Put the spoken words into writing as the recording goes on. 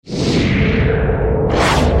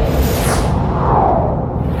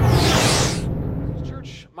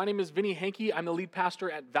My name is Vinny Hankey. I'm the lead pastor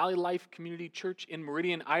at Valley Life Community Church in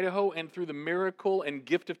Meridian, Idaho, and through the miracle and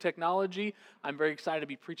gift of technology, I'm very excited to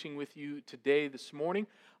be preaching with you today, this morning.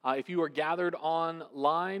 If you are gathered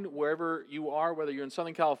online, wherever you are, whether you're in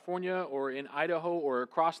Southern California or in Idaho or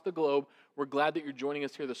across the globe, we're glad that you're joining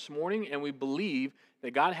us here this morning, and we believe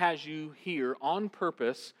that God has you here on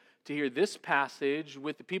purpose to hear this passage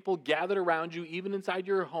with the people gathered around you, even inside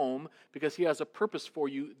your home, because He has a purpose for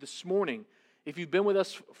you this morning. If you've been with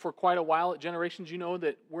us for quite a while at Generations, you know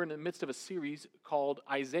that we're in the midst of a series called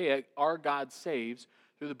Isaiah, Our God Saves,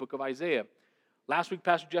 through the book of Isaiah. Last week,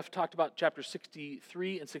 Pastor Jeff talked about chapter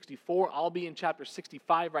 63 and 64. I'll be in chapter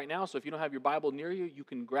 65 right now, so if you don't have your Bible near you, you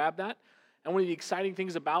can grab that. And one of the exciting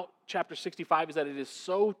things about chapter 65 is that it is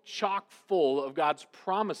so chock full of God's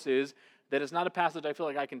promises that it's not a passage I feel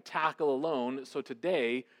like I can tackle alone. So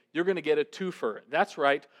today, you're going to get a twofer. That's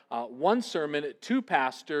right, one sermon, two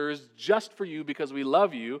pastors, just for you because we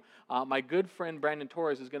love you. My good friend Brandon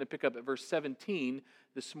Torres is going to pick up at verse 17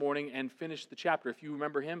 this morning and finish the chapter. If you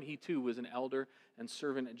remember him, he too was an elder and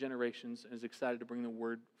servant at Generations and is excited to bring the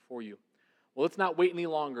word for you. Well, let's not wait any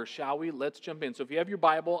longer, shall we? Let's jump in. So if you have your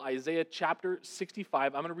Bible, Isaiah chapter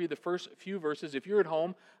 65, I'm going to read the first few verses. If you're at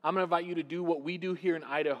home, I'm going to invite you to do what we do here in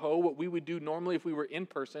Idaho, what we would do normally if we were in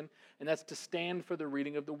person, and that's to stand for the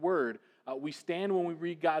reading of the Word. We stand when we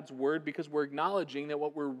read God's Word because we're acknowledging that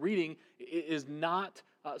what we're reading is not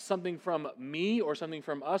something from me or something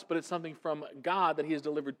from us, but it's something from God that He has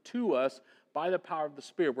delivered to us by the power of the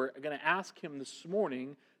Spirit. We're going to ask Him this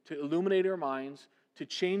morning to illuminate our minds, to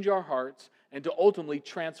change our hearts, and to ultimately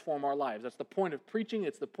transform our lives. That's the point of preaching.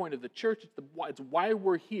 It's the point of the church. It's why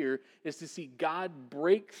we're here, is to see God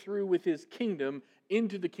break through with His kingdom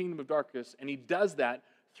into the kingdom of darkness, and He does that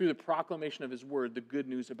through the proclamation of His word, the good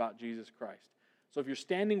news about Jesus Christ. So if you're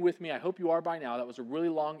standing with me, I hope you are by now. That was a really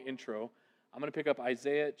long intro. I'm going to pick up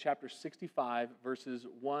Isaiah chapter 65, verses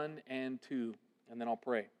 1 and 2, and then I'll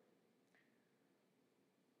pray.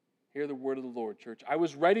 Hear the word of the Lord, church. I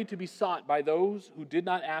was ready to be sought by those who did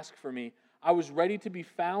not ask for me. I was ready to be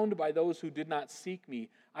found by those who did not seek me.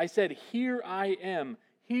 I said, here I am,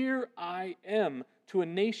 to a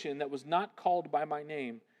nation that was not called by my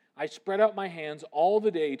name. I spread out my hands all the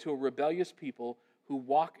day to a rebellious people who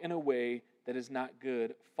walk in a way that is not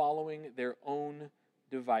good, following their own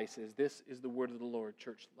devices. This is the word of the Lord,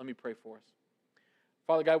 church. Let me pray for us.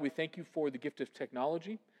 Father God, we thank you for the gift of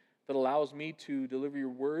technology that allows me to deliver your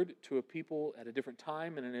word to a people at a different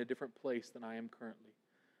time and in a different place than I am currently.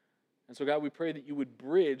 And so, God, we pray that you would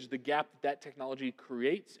bridge the gap that technology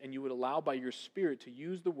creates, and you would allow by your Spirit to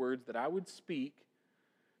use the words that I would speak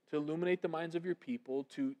to illuminate the minds of your people,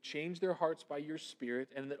 to change their hearts by your Spirit,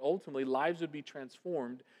 and that ultimately lives would be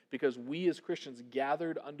transformed because we as Christians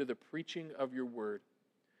gathered under the preaching of your word.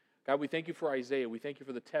 God, we thank you for Isaiah. We thank you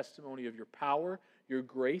for the testimony of your power, your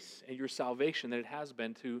grace, and your salvation that it has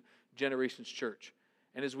been to Generations Church.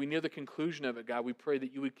 And as we near the conclusion of it, God, we pray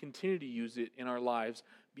that you would continue to use it in our lives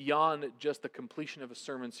beyond just the completion of a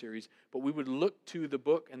sermon series, but we would look to the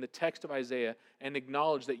book and the text of Isaiah and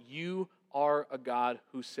acknowledge that you are a God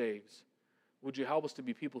who saves. Would you help us to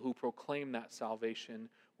be people who proclaim that salvation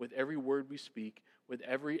with every word we speak, with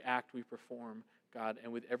every act we perform, God,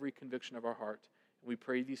 and with every conviction of our heart. We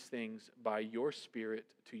pray these things by your Spirit,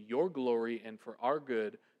 to your glory and for our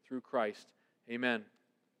good through Christ. Amen.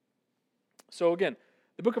 So again,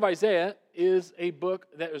 the book of Isaiah is a book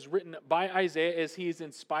that was written by Isaiah as he is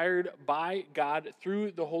inspired by God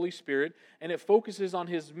through the Holy Spirit, and it focuses on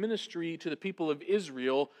his ministry to the people of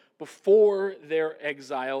Israel before their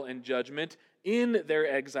exile and judgment, in their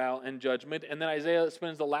exile and judgment, and then Isaiah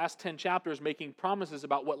spends the last 10 chapters making promises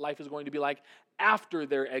about what life is going to be like after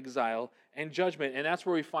their exile and judgment, and that's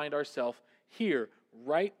where we find ourselves here,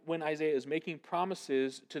 right when Isaiah is making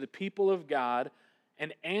promises to the people of God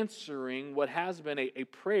and answering what has been a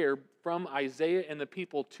prayer from Isaiah and the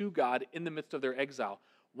people to God in the midst of their exile.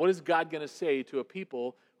 What is God going to say to a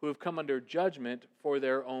people who have come under judgment for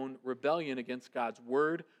their own rebellion against God's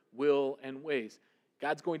word, will, and ways?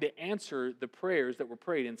 God's going to answer the prayers that were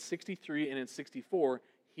prayed in 63 and in 64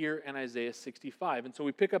 here in Isaiah 65. And so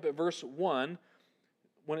we pick up at verse 1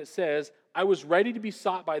 when it says, I was ready to be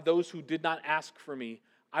sought by those who did not ask for me.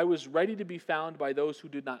 I was ready to be found by those who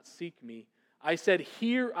did not seek me. I said,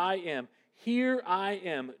 here I am,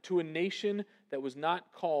 to a nation that was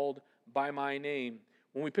not called by my name.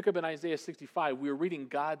 When we pick up in Isaiah 65, we are reading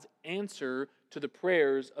God's answer to the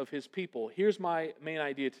prayers of his people. Here's my main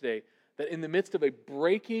idea today, that in the midst of a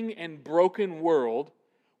breaking and broken world,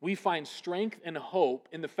 we find strength and hope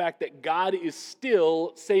in the fact that God is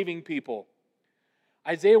still saving people.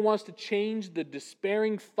 Isaiah wants to change the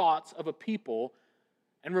despairing thoughts of a people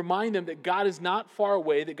and remind them that God is not far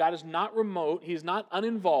away, that God is not remote, He's not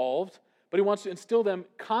uninvolved, but He wants to instill them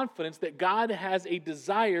confidence that God has a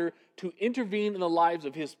desire to intervene in the lives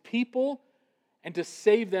of His people and to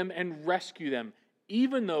save them and rescue them,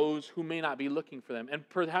 even those who may not be looking for them. And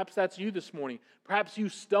perhaps that's you this morning. Perhaps you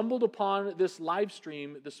stumbled upon this live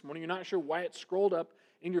stream this morning. You're not sure why it scrolled up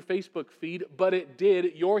in your Facebook feed, but it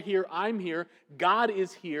did. You're here, I'm here, God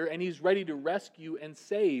is here, and He's ready to rescue and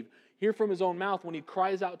save. Hear from His own mouth when He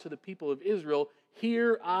cries out to the people of Israel,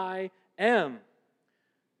 "Here I am."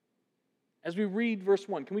 As we read verse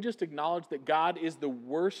 1, can we just acknowledge that God is the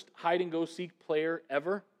worst hide-and-go-seek player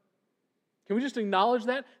ever? Can we just acknowledge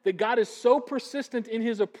that? That God is so persistent in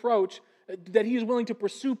His approach that He is willing to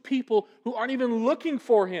pursue people who aren't even looking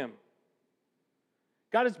for Him.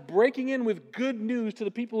 God is breaking in with good news to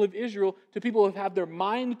the people of Israel, to people who have their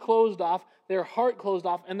mind closed off, their heart closed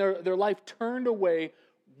off, and their life turned away,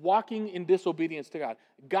 walking in disobedience to God.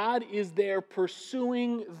 God is there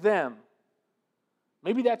pursuing them.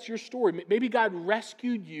 Maybe that's your story. Maybe God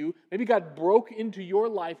rescued you. Maybe God broke into your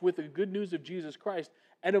life with the good news of Jesus Christ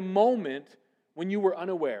at a moment when you were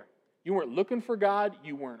unaware. You weren't looking for God.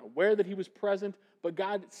 You weren't aware that He was present. But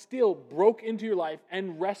God still broke into your life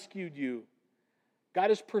and rescued you. God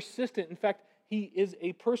is persistent. In fact, He is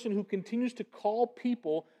a person who continues to call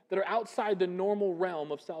people that are outside the normal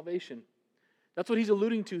realm of salvation. That's what He's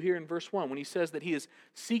alluding to here in verse 1 when He says that He is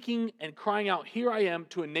seeking and crying out, "Here I am,"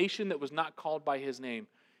 to a nation that was not called by His name.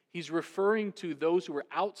 He's referring to those who were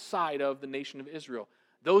outside of the nation of Israel.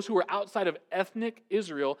 Those who are outside of ethnic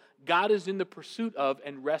Israel, God is in the pursuit of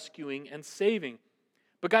and rescuing and saving.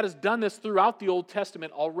 But God has done this throughout the Old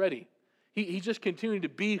Testament already. He's just continuing to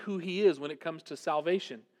be who He is when it comes to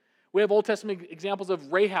salvation. We have Old Testament examples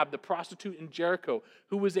of Rahab, the prostitute in Jericho,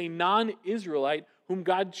 who was a non-Israelite whom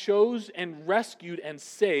God chose and rescued and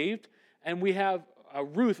saved. And we have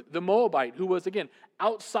Ruth, the Moabite, who was, again,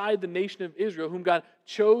 outside the nation of Israel, whom God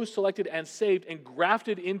chose, selected, and saved and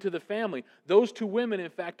grafted into the family. Those two women, in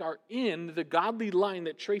fact, are in the godly line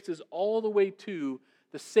that traces all the way to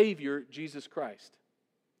the Savior, Jesus Christ.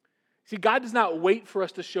 See, God does not wait for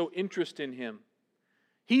us to show interest in Him.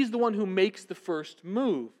 He's the one who makes the first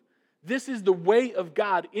move. This is the way of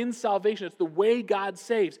God in salvation. It's the way God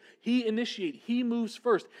saves. He initiates. He moves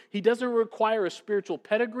first. He doesn't require a spiritual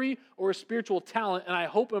pedigree or a spiritual talent, and I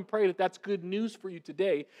hope and pray that that's good news for you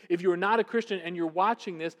today. If you're not a Christian and you're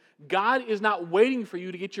watching this, God is not waiting for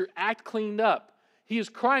you to get your act cleaned up. He is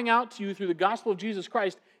crying out to you through the gospel of Jesus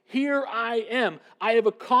Christ, "Here I am. I have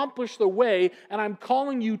accomplished the way, and I'm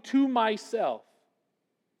calling you to myself."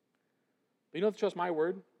 But you don't have to trust my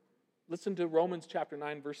word. Listen to Romans chapter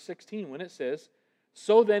 9, verse 16, when it says,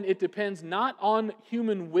 "So then it depends not on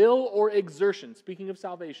human will or exertion," speaking of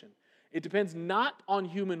salvation, "it depends not on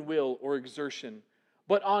human will or exertion,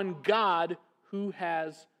 but on God who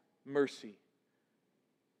has mercy."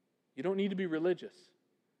 You don't need to be religious.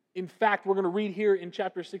 In fact, we're going to read here in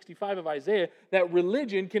chapter 65 of Isaiah that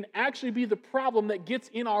religion can actually be the problem that gets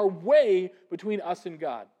in our way between us and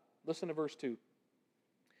God. Listen to verse 2.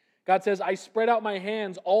 God says, "I spread out my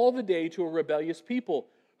hands all the day to a rebellious people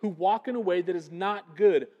who walk in a way that is not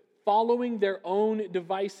good, following their own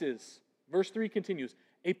devices." Verse 3 continues,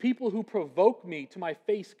 "A people who provoke me to my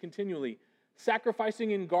face continually,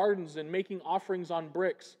 sacrificing in gardens and making offerings on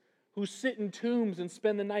bricks, who sit in tombs and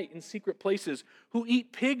spend the night in secret places, who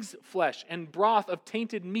eat pig's flesh and broth of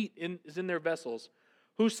tainted meat is in their vessels,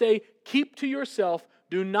 who say, 'Keep to yourself,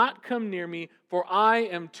 do not come near me, for I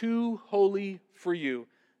am too holy for you.'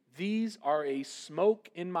 These are a smoke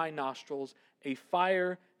in my nostrils, a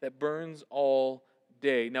fire that burns all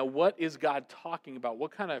day." Now, what is God talking about?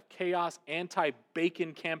 What kind of chaos,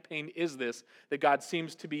 anti-bacon campaign is this that God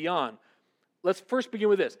seems to be on? Let's first begin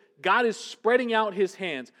with this. God is spreading out His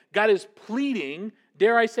hands. God is pleading,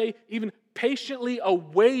 dare I say, even patiently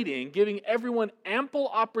awaiting, giving everyone ample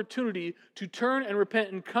opportunity to turn and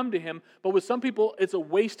repent and come to Him. But with some people, it's a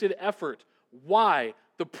wasted effort. Why?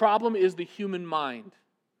 The problem is the human mind.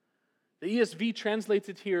 The ESV translates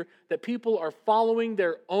it here that people are following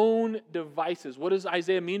their own devices. What does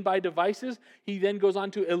Isaiah mean by devices? He then goes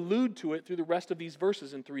on to allude to it through the rest of these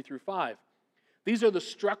verses in 3 through 5. These are the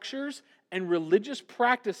structures and religious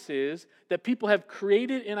practices that people have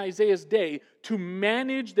created in Isaiah's day to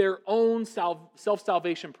manage their own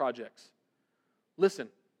self-salvation projects. Listen,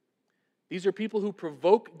 these are people who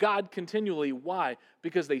provoke God continually. Why?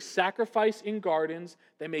 Because they sacrifice in gardens,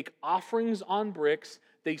 they make offerings on bricks,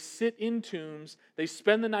 they sit in tombs, they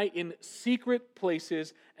spend the night in secret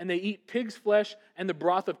places, and they eat pig's flesh, and the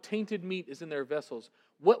broth of tainted meat is in their vessels.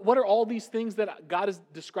 What are all these things that God is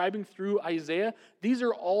describing through Isaiah? These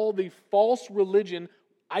are all the false religion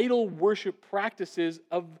idol worship practices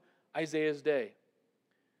of Isaiah's day.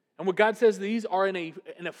 And what God says, these are an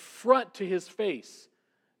affront to his face.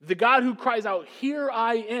 The God who cries out, "Here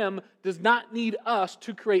I am," does not need us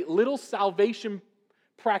to create little salvation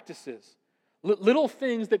practices, little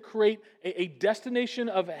things that create a destination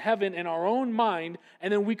of heaven in our own mind,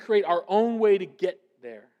 and then we create our own way to get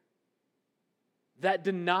there. That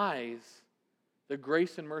denies the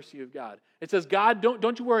grace and mercy of God. It says, God,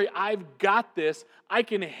 don't you worry, I've got this. I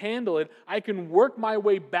can handle it. I can work my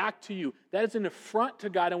way back to you. That is an affront to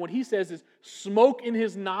God. And what he says is smoke in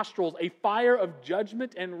his nostrils, a fire of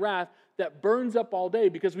judgment and wrath that burns up all day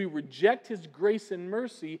because we reject his grace and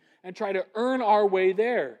mercy and try to earn our way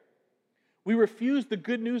there. We refuse the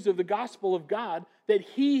good news of the gospel of God that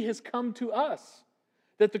he has come to us,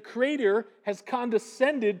 that the Creator has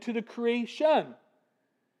condescended to the creation.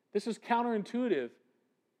 This is counterintuitive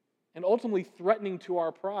and ultimately threatening to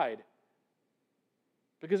our pride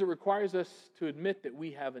because it requires us to admit that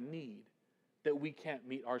we have a need that we can't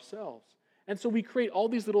meet ourselves. And so we create all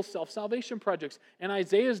these little self-salvation projects. In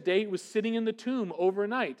Isaiah's day, it was sitting in the tomb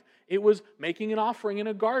overnight. It was making an offering in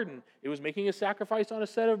a garden. It was making a sacrifice on a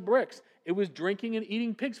set of bricks. It was drinking and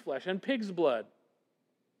eating pig's flesh and pig's blood.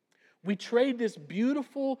 We trade this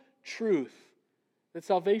beautiful truth that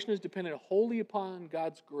salvation is dependent wholly upon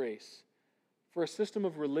God's grace for a system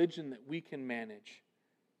of religion that we can manage.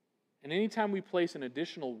 And anytime we place an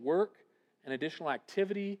additional work, an additional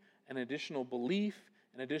activity, an additional belief,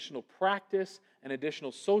 an additional practice, an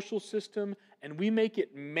additional social system, and we make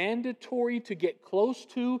it mandatory to get close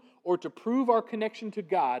to or to prove our connection to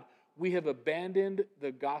God, we have abandoned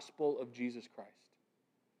the gospel of Jesus Christ,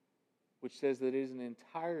 which says that it is an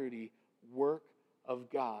entirety work of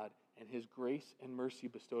God and his grace and mercy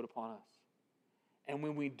bestowed upon us. And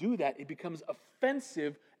when we do that, it becomes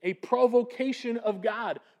offensive, a provocation of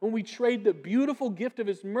God. When we trade the beautiful gift of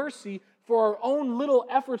his mercy for our own little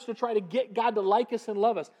efforts to try to get God to like us and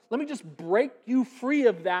love us. Let me just break you free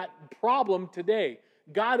of that problem today.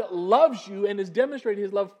 God loves you and has demonstrated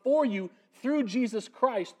his love for you through Jesus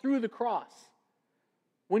Christ, through the cross.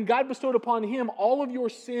 When God bestowed upon him all of your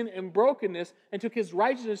sin and brokenness and took his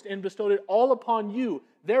righteousness and bestowed it all upon you,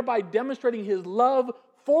 thereby demonstrating his love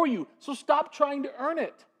for you. So stop trying to earn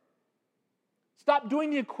it. Stop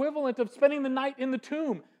doing the equivalent of spending the night in the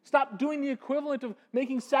tomb. Stop doing the equivalent of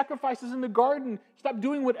making sacrifices in the garden. Stop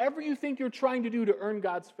doing whatever you think you're trying to do to earn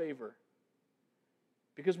God's favor.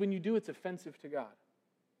 Because when you do, it's offensive to God.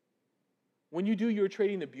 When you do, you're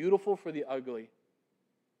trading the beautiful for the ugly.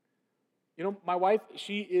 You know, my wife,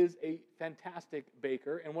 she is a fantastic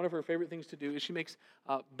baker, and one of her favorite things to do is she makes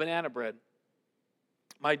banana bread.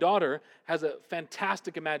 My daughter has a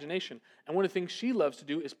fantastic imagination, and one of the things she loves to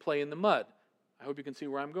do is play in the mud. I hope you can see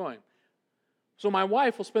where I'm going. So my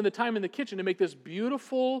wife will spend the time in the kitchen to make this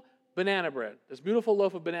beautiful banana bread, this beautiful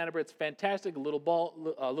loaf of banana bread. It's fantastic, a little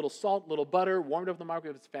salt, a little butter, warmed up in the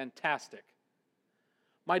microwave. It's fantastic.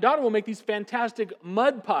 My daughter will make these fantastic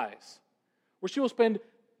mud pies, where she will spend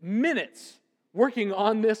minutes working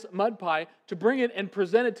on this mud pie to bring it and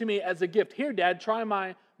present it to me as a gift. Here, Dad, try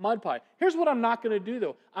my mud pie. Here's what I'm not going to do,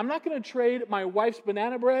 though. I'm not going to trade my wife's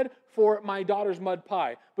banana bread for my daughter's mud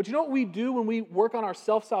pie. But you know what we do when we work on our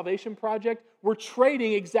self-salvation project? We're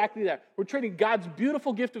trading exactly that. We're trading God's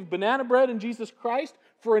beautiful gift of banana bread in Jesus Christ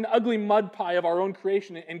for an ugly mud pie of our own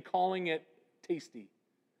creation and calling it tasty.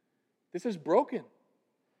 This is broken.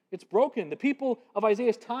 It's broken. The people of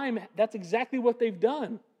Isaiah's time, that's exactly what they've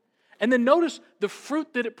done. And then notice the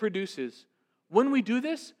fruit that it produces. When we do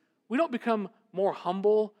this, we don't become more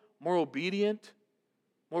humble, more obedient,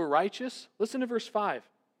 more righteous. Listen to verse 5.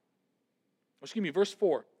 Verse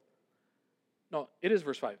 4. No, it is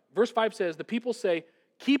verse 5. Verse 5 says, the people say,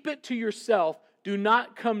 "Keep it to yourself, do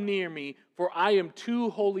not come near me, for I am too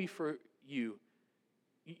holy for you."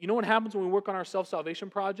 You know what happens when we work on our self-salvation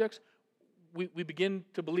projects? We begin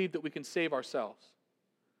to believe that we can save ourselves.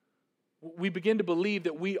 We begin to believe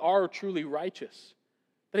that we are truly righteous.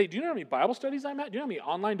 But hey, do you know how many Bible studies I'm at? Do you know how many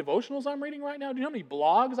online devotionals I'm reading right now? Do you know how many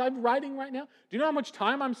blogs I'm writing right now? Do you know how much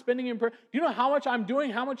time I'm spending in prayer? Do you know how much I'm doing?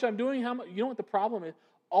 You know what the problem is?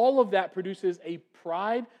 All of that produces a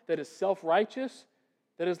pride that is self-righteous,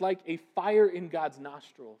 that is like a fire in God's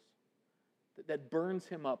nostrils, that burns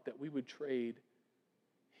him up, that we would trade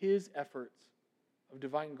his efforts of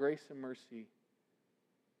divine grace and mercy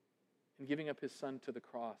in giving up his son to the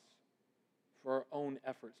cross for our own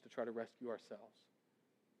efforts to try to rescue ourselves.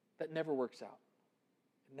 That never works out.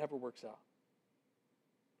 It never works out.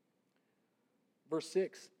 Verse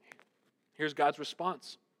 6, here's God's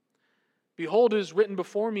response. "Behold, it is written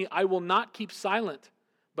before me, I will not keep silent,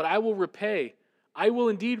 but I will repay. I will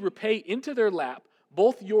indeed repay into their lap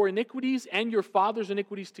both your iniquities and your father's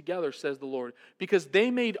iniquities together, says the Lord, because they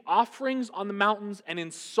made offerings on the mountains and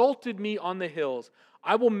insulted me on the hills.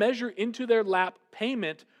 I will measure into their lap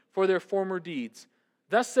payment for their former deeds.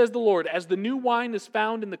 Thus says the Lord, as the new wine is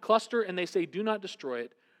found in the cluster, and they say, do not destroy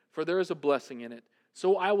it, for there is a blessing in it,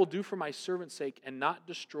 so I will do for my servant's sake and not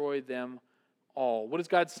destroy them all. What does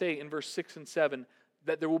God say in verse 6 and 7?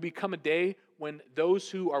 That there will become a day when those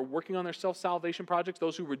who are working on their self-salvation projects,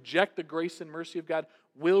 those who reject the grace and mercy of God,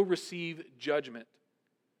 will receive judgment.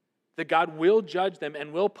 That God will judge them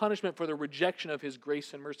and will punish them for the rejection of His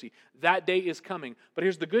grace and mercy. That day is coming. But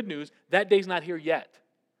here's the good news. That day's not here yet.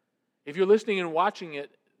 If you're listening and watching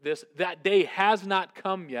that day has not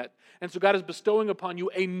come yet. And so God is bestowing upon you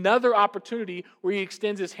another opportunity where He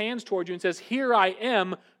extends His hands toward you and says, here I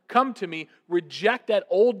am, come to me, reject that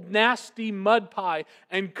old nasty mud pie,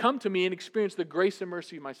 and come to me and experience the grace and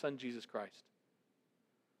mercy of my Son, Jesus Christ.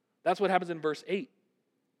 That's what happens in verse 8.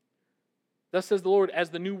 Thus says the Lord, as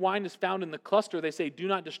the new wine is found in the cluster, they say, do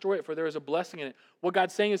not destroy it, for there is a blessing in it. What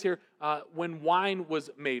God's saying is here, when wine was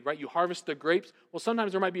made, right? You harvest the grapes. Well,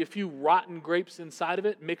 sometimes there might be a few rotten grapes inside of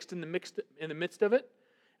it, mixed in the midst of it.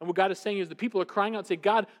 And what God is saying is the people are crying out and say,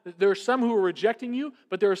 God, there are some who are rejecting you,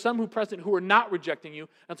 but there are some who present who are not rejecting you.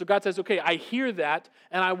 And so God says, okay, I hear that,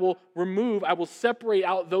 and I will separate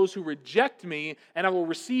out those who reject me, and I will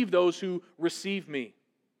receive those who receive me.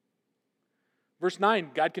 Verse 9,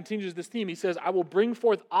 God continues this theme. He says, I will bring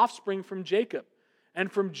forth offspring from Jacob,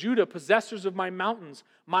 and from Judah, possessors of my mountains.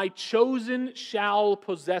 My chosen shall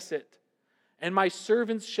possess it, and my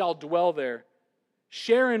servants shall dwell there.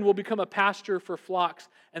 Sharon will become a pasture for flocks,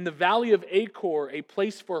 and the valley of Achor a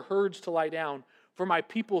place for herds to lie down, for my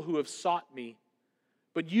people who have sought me.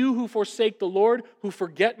 But you who forsake the Lord, who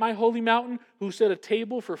forget my holy mountain, who set a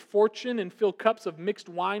table for fortune and fill cups of mixed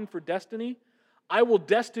wine for destiny, I will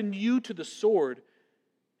destine you to the sword,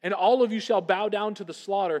 and all of you shall bow down to the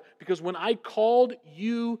slaughter, because when I called,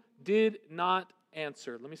 you did not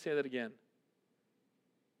answer. Let me say that again.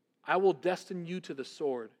 I will destine you to the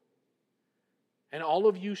sword, and all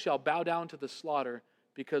of you shall bow down to the slaughter,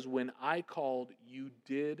 because when I called, you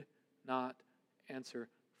did not answer.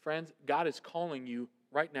 Friends, God is calling you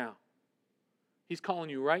right now. He's calling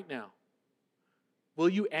you right now. Will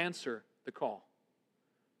you answer the call?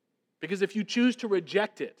 Because if you choose to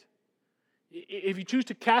reject it, if you choose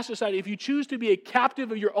to cast aside, if you choose to be a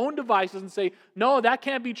captive of your own devices and say, no, that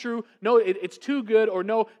can't be true, no, it's too good, or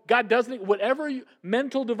no, God doesn't, whatever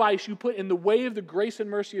mental device you put in the way of the grace and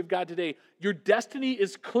mercy of God today, your destiny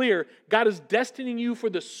is clear. God is destining you for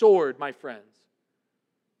the sword, my friends.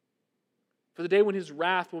 For the day when His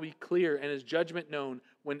wrath will be clear and His judgment known,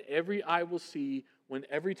 when every eye will see, when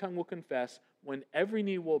every tongue will confess, when every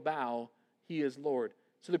knee will bow, He is Lord.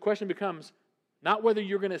 So the question becomes, not whether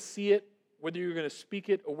you're going to see it, whether you're going to speak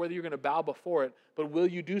it, or whether you're going to bow before it, but will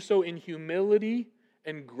you do so in humility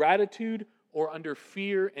and gratitude, or under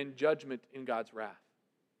fear and judgment in God's wrath?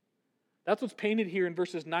 That's what's painted here in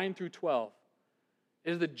verses 9 through 12.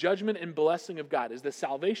 Is the judgment and blessing of God, is the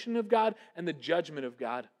salvation of God and the judgment of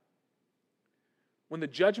God. When the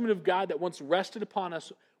judgment of God that once rested upon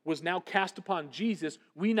us was now cast upon Jesus,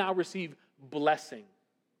 we now receive blessing.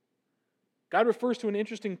 God refers to an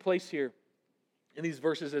interesting place here in these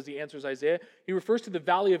verses as He answers Isaiah. He refers to the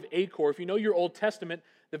valley of Achor. If you know your Old Testament,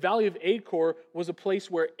 the valley of Achor was a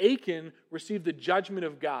place where Achan received the judgment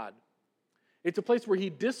of God. It's a place where he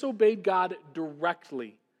disobeyed God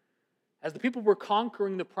directly. As the people were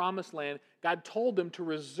conquering the promised land, God told them to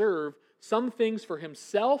reserve some things for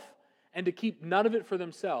himself and to keep none of it for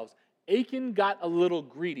themselves. Achan got a little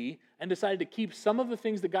greedy and decided to keep some of the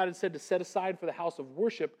things that God had said to set aside for the house of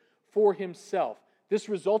worship for himself. This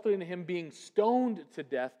resulted in him being stoned to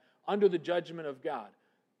death under the judgment of God.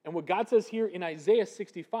 And what God says here in Isaiah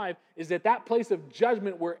 65 is that that place of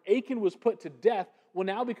judgment where Achan was put to death will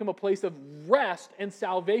now become a place of rest and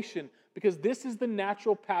salvation, because this is the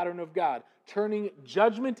natural pattern of God, turning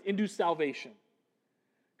judgment into salvation.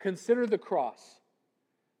 Consider the cross,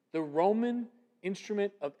 the Roman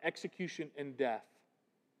instrument of execution and death.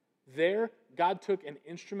 There, God took an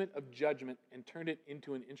instrument of judgment and turned it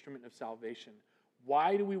into an instrument of salvation.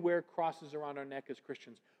 Why do we wear crosses around our neck as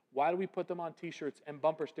Christians? Why do we put them on t-shirts and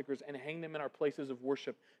bumper stickers and hang them in our places of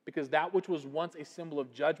worship? Because that which was once a symbol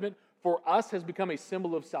of judgment for us has become a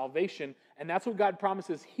symbol of salvation. And that's what God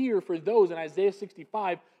promises here for those in Isaiah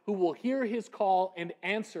 65 who will hear His call and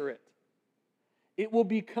answer it. It will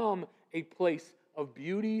become a place of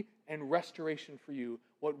beauty and restoration for you,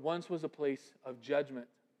 what once was a place of judgment.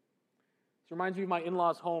 This reminds me of my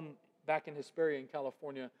in-laws' home back in Hesperia in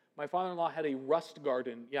California, my father-in-law had a rust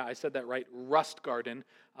garden. Yeah, I said that right, rust garden.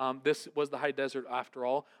 This was the high desert after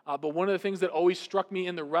all. But one of the things that always struck me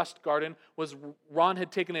in the rust garden was Ron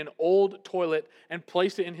had taken an old toilet and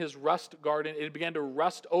placed it in his rust garden. It began to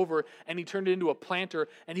rust over, and he turned it into a planter,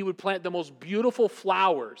 and he would plant the most beautiful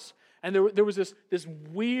flowers. And there was this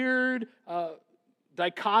weird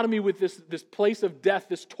dichotomy with this place of death,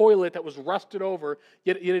 this toilet that was rusted over,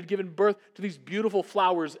 yet it had given birth to these beautiful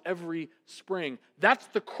flowers every spring. That's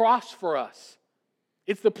the cross for us.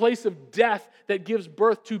 It's the place of death that gives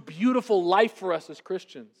birth to beautiful life for us as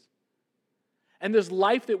Christians. And this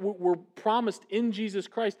life that we're promised in Jesus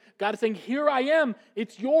Christ, God is saying, here I am,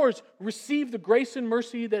 it's yours. Receive the grace and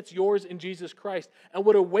mercy that's yours in Jesus Christ. And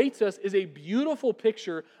what awaits us is a beautiful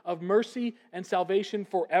picture of mercy and salvation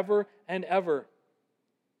forever and ever.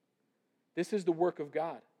 This is the work of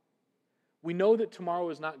God. We know that tomorrow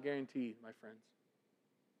is not guaranteed, my friends.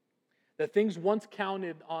 That things once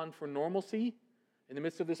counted on for normalcy in the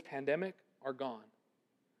midst of this pandemic are gone.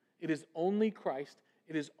 It is only Christ.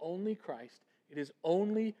 It is only Christ. It is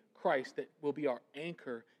only Christ that will be our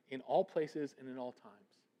anchor in all places and in all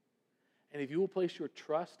times. And if you will place your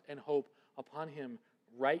trust and hope upon Him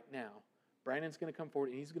right now, Brandon's going to come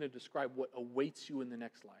forward and he's going to describe what awaits you in the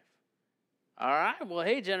next life. All right. Well,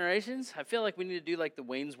 hey, generations. I feel like we need to do like the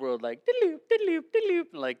Wayne's World, like diddle-loop, diddle-loop, diddle-loop,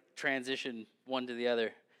 and like transition one to the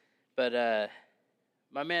other. But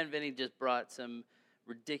my man Vinny just brought some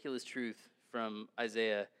ridiculous truth from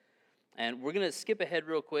Isaiah. And we're going to skip ahead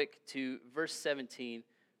real quick to verse 17.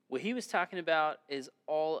 What he was talking about is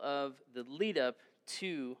all of the lead up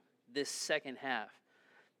to this second half.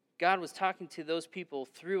 God was talking to those people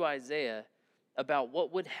through Isaiah about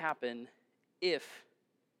what would happen if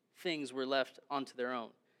things were left onto their own.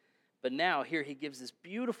 But now here he gives this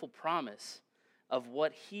beautiful promise of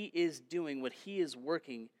what he is doing, what he is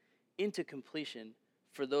working into completion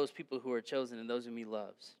for those people who are chosen and those whom he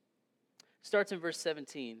loves. Starts in verse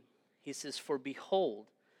 17. He says, "For behold,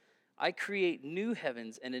 I create new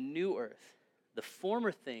heavens and a new earth. The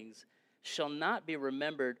former things shall not be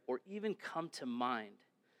remembered or even come to mind,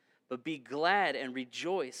 but be glad and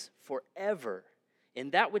rejoice forever in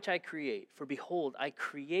that which I create. For behold, I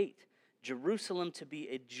create Jerusalem to be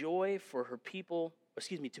a joy for her people,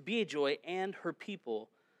 to be a joy and her people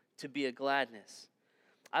to be a gladness.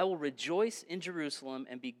 I will rejoice in Jerusalem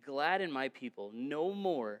and be glad in my people. No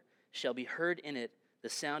more shall be heard in it the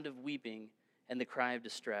sound of weeping and the cry of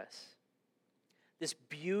distress." This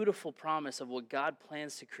beautiful promise of what God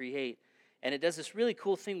plans to create. And it does this really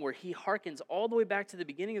cool thing where he hearkens all the way back to the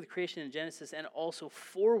beginning of the creation in Genesis and also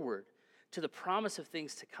forward to the promise of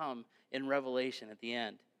things to come in Revelation at the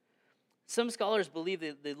end. Some scholars believe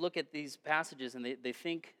that they look at these passages and they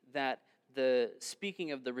think that the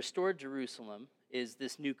speaking of the restored Jerusalem is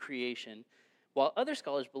this new creation, while other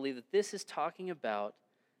scholars believe that this is talking about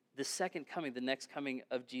the second coming, the next coming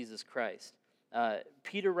of Jesus Christ.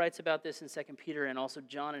 Peter writes about this in 2 Peter, and also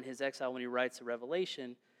John in his exile when he writes the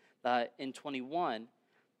Revelation in 21,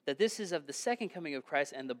 that this is of the second coming of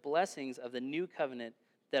Christ and the blessings of the new covenant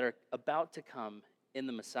that are about to come in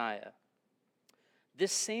the Messiah.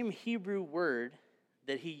 This same Hebrew word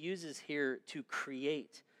that he uses here to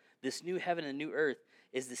create this new heaven and new earth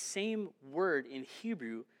is the same word in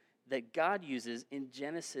Hebrew that God uses in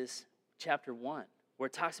Genesis chapter 1, where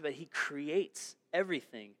it talks about he creates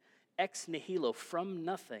everything ex nihilo, from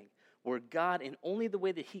nothing, where God, in only the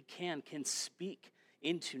way that he can speak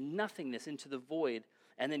into nothingness, into the void,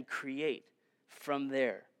 and then create from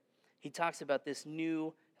there. He talks about this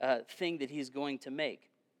new thing that he's going to make,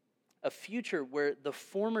 a future where the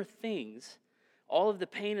former things, all of the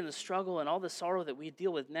pain and the struggle and all the sorrow that we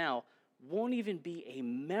deal with now, won't even be a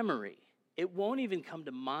memory. It won't even come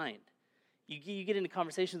to mind. You get into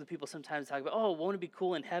conversations with people sometimes talk about, oh, won't it be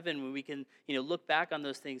cool in heaven when we can, look back on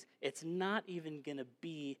those things? It's not even going to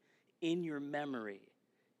be in your memory.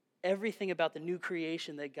 Everything about the new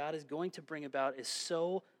creation that God is going to bring about is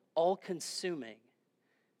so all-consuming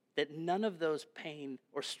that none of those pain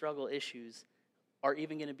or struggle issues are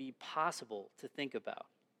even going to be possible to think about.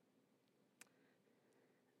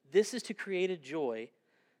 This is to create a joy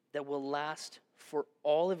that will last for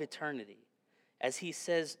all of eternity, as he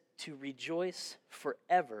says, to rejoice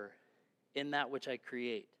forever in that which I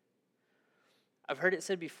create. I've heard it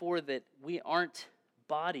said before that we aren't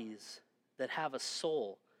bodies that have a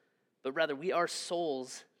soul, but rather we are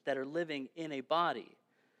souls that are living in a body.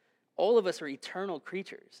 All of us are eternal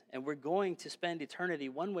creatures, and we're going to spend eternity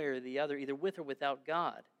one way or the other, either with or without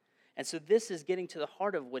God. And so this is getting to the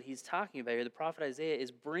heart of what he's talking about here. The prophet Isaiah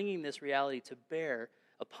is bringing this reality to bear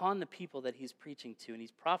upon the people that he's preaching to and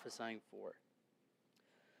he's prophesying for.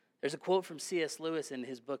 There's a quote from C.S. Lewis in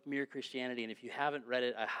his book, Mere Christianity, and if you haven't read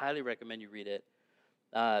it, I highly recommend you read it.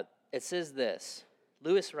 It says this.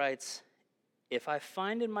 Lewis writes, "If I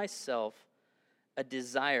find in myself a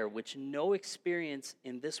desire which no experience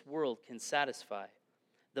in this world can satisfy,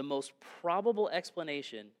 the most probable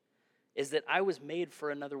explanation is that I was made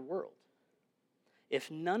for another world.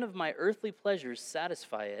 If none of my earthly pleasures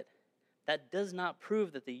satisfy it, that does not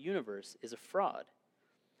prove that the universe is a fraud.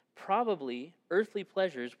 Probably earthly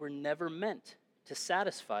pleasures were never meant to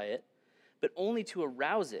satisfy it, but only to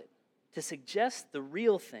arouse it, to suggest the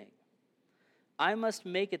real thing. I must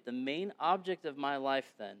make it the main object of my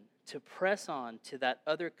life then, to press on to that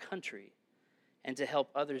other country and to help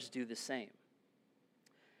others do the same."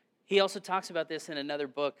 He also talks about this in another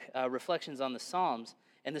book, Reflections on the Psalms,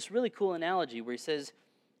 and this really cool analogy where he says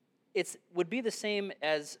it would be the same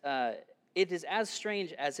as, it is as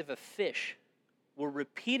strange as if a fish were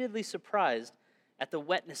repeatedly surprised at the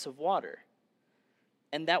wetness of water.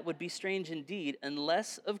 And that would be strange indeed,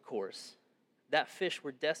 unless, of course, that fish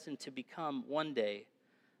were destined to become one day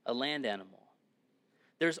a land animal.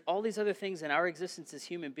 There's all these other things in our existence as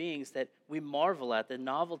human beings that we marvel at, the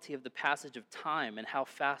novelty of the passage of time and how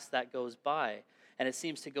fast that goes by. And it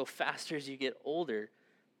seems to go faster as you get older.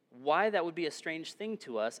 Why that would be a strange thing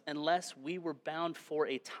to us unless we were bound for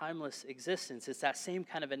a timeless existence. It's that same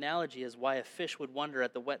kind of analogy as why a fish would wonder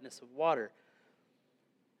at the wetness of water.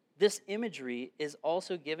 This imagery is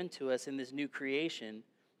also given to us in this new creation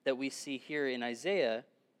that we see here in Isaiah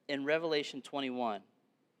in Revelation 21.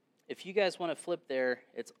 If you guys want to flip there,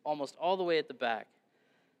 it's almost all the way at the back.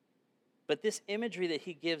 But this imagery that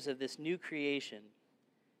he gives of this new creation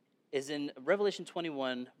is in Revelation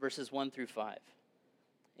 21, verses 1 through 5.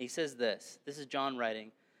 He says this. This is John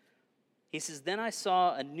writing. He says, "Then I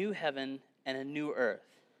saw a new heaven and a new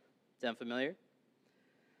earth." Sound familiar?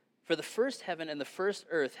 "For the first heaven and the first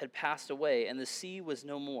earth had passed away, and the sea was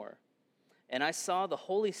no more. And I saw the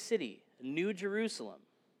holy city, New Jerusalem."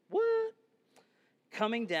 What?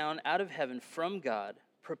 "Coming down out of heaven from God,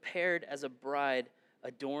 prepared as a bride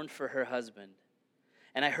adorned for her husband.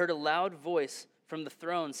 And I heard a loud voice from the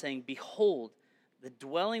throne saying, 'Behold, the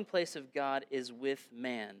dwelling place of God is with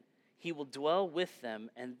man. He will dwell with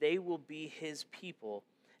them, and they will be his people,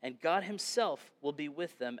 and God himself will be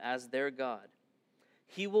with them as their God.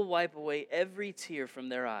 He will wipe away every tear from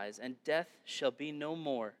their eyes, and death shall be no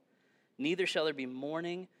more. Neither shall there be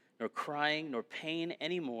mourning, nor crying, nor pain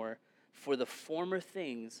any more, for the former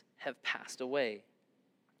things have passed away.'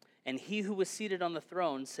 And he who was seated on the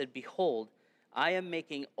throne said, 'Behold, I am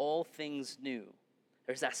making all things new.'"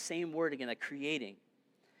 There's that same word again, that creating.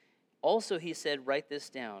 "Also he said, 'Write this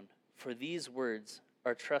down, for these words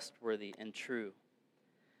are trustworthy and true.'"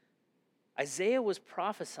 Isaiah was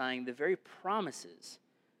prophesying the very promises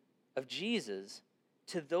of Jesus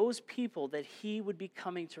to those people that he would be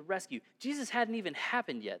coming to rescue. Jesus hadn't even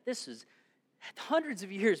happened yet. This is hundreds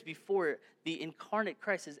of years before the incarnate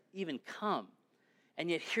Christ has even come. And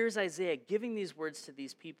yet here's Isaiah giving these words to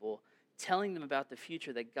these people, telling them about the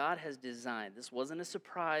future that God has designed. This wasn't a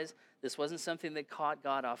surprise. This wasn't something that caught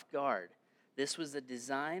God off guard. This was a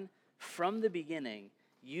design from the beginning,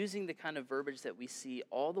 using the kind of verbiage that we see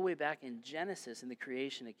all the way back in Genesis in the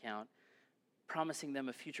creation account, promising them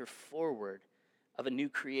a future forward of a new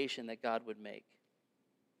creation that God would make.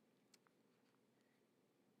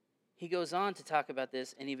 He goes on to talk about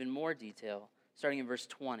this in even more detail, starting in verse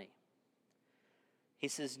 20. He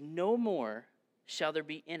says, "No more shall there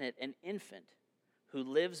be in it an infant who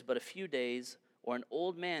lives but a few days, or an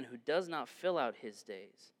old man who does not fill out his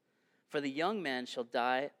days. For the young man shall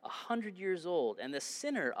die 100 years old, and the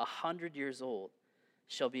sinner 100 years old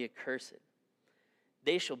shall be accursed.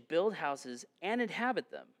 They shall build houses and inhabit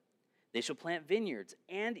them. They shall plant vineyards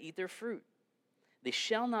and eat their fruit. They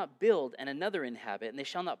shall not build and another inhabit, and they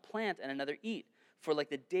shall not plant and another eat. For like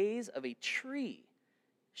the days of a tree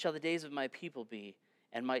shall the days of my people be,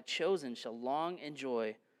 and my chosen shall long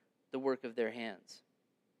enjoy the work of their hands."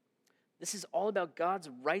 This is all about God's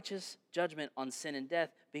righteous judgment on sin and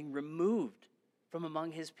death being removed from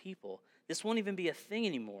among his people. This won't even be a thing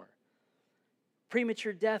anymore.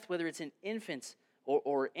 Premature death, whether it's in infants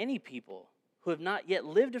or any people who have not yet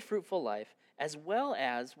lived a fruitful life, as well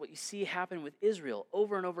as what you see happen with Israel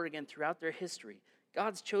over and over again throughout their history.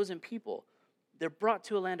 God's chosen people, they're brought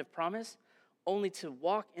to a land of promise only to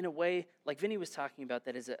walk in a way, like Vinny was talking about,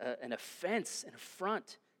 that is an offense, an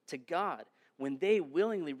affront to God. When they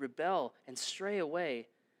willingly rebel and stray away,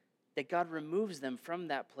 that God removes them from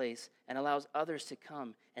that place and allows others to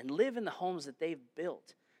come and live in the homes that they've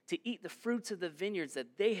built, to eat the fruits of the vineyards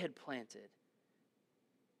that they had planted,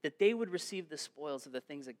 that they would receive the spoils of the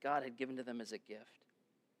things that God had given to them as a gift.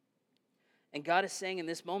 And God is saying in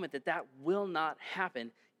this moment that that will not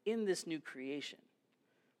happen in this new creation.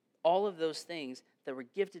 All of those things that were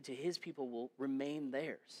gifted to his people will remain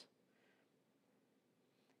theirs.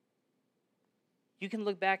 You can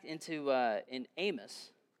look back into in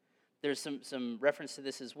Amos. There's some reference to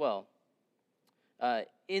this as well.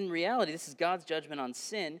 In reality, this is God's judgment on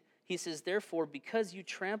sin. He says, therefore, because you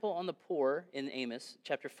trample on the poor, in Amos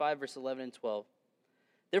chapter 5, verse 11 and 12,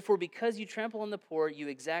 therefore, because you trample on the poor, you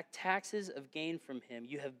exact taxes of gain from him.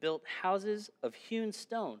 You have built houses of hewn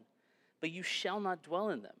stone, but you shall not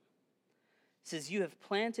dwell in them. It says, you have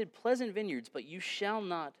planted pleasant vineyards, but you shall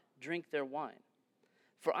not drink their wine.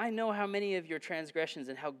 For I know how many of your transgressions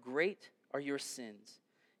and how great are your sins.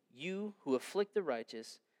 You who afflict the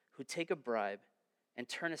righteous, who take a bribe, and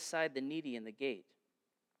turn aside the needy in the gate.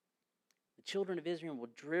 The children of Israel were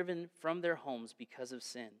driven from their homes because of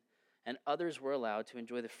sin, and others were allowed to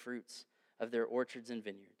enjoy the fruits of their orchards and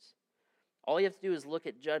vineyards. All you have to do is look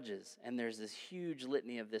at Judges, and there's this huge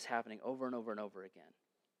litany of this happening over and over and over again.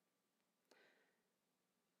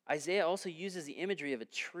 Isaiah also uses the imagery of a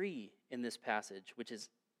tree in this passage, which is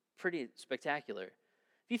pretty spectacular.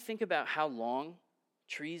 If you think about how long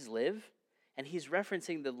trees live, and he's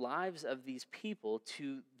referencing the lives of these people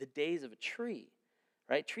to the days of a tree,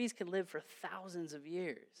 right? Trees can live for thousands of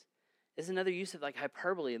years. There's another use of like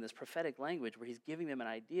hyperbole in this prophetic language where he's giving them an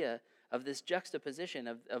idea of this juxtaposition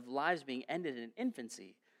of lives being ended in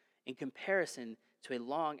infancy in comparison to a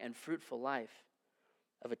long and fruitful life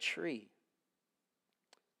of a tree.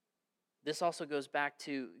 This also goes back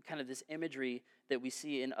to kind of this imagery that we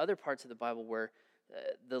see in other parts of the Bible where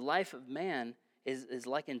the life of man is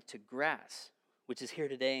likened to grass, which is here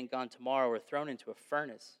today and gone tomorrow, or thrown into a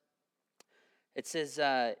furnace. It says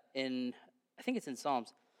I think it's in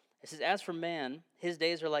Psalms, it says, as for man, his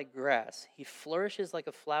days are like grass. He flourishes like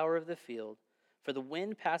a flower of the field, for the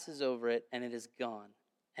wind passes over it and it is gone,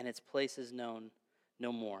 and its place is known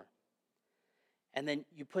no more. And then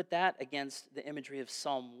you put that against the imagery of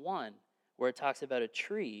Psalm 1, where it talks about a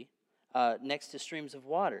tree next to streams of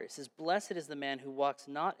water. It says, blessed is the man who walks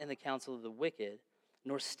not in the counsel of the wicked,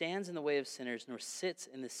 nor stands in the way of sinners, nor sits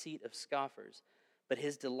in the seat of scoffers. But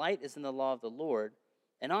his delight is in the law of the Lord,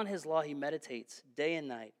 and on his law he meditates day and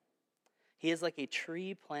night. He is like a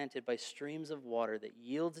tree planted by streams of water that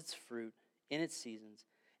yields its fruit in its seasons,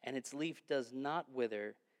 and its leaf does not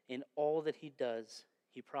wither. In all that he does,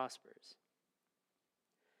 he prospers.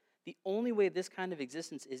 The only way this kind of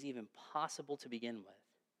existence is even possible to begin with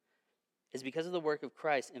is because of the work of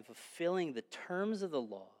Christ in fulfilling the terms of the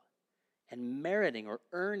law and meriting or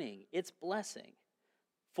earning its blessing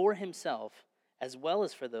for himself as well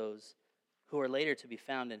as for those who are later to be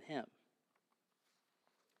found in him.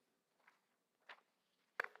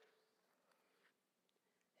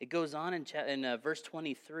 It goes on in verse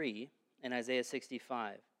 23 in Isaiah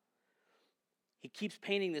 65. He keeps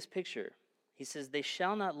painting this picture. He says, they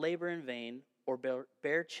shall not labor in vain or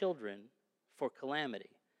bear children for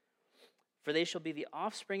calamity. For they shall be the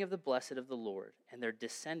offspring of the blessed of the Lord, and their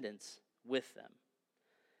descendants with them.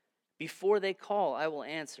 Before they call, I will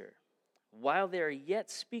answer. While they are yet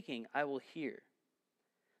speaking, I will hear.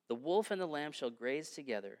 The wolf and the lamb shall graze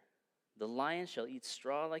together. The lion shall eat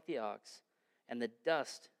straw like the ox, and the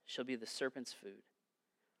dust shall be the serpent's food.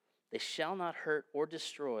 They shall not hurt or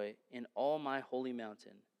destroy in all my holy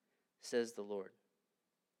mountain, says the Lord.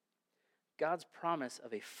 God's promise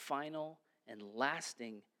of a final and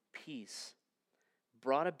lasting peace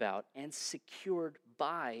brought about and secured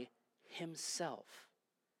by himself.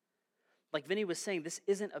 Like Vinny was saying, this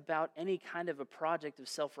isn't about any kind of a project of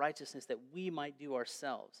self-righteousness that we might do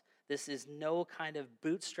ourselves. This is no kind of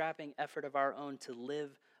bootstrapping effort of our own to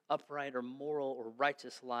live upright or moral or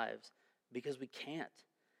righteous lives, because we can't.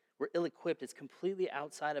 We're ill-equipped. It's completely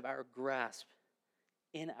outside of our grasp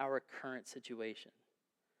in our current situation.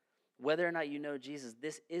 Whether or not you know Jesus,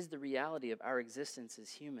 this is the reality of our existence as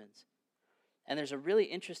humans. And there's a really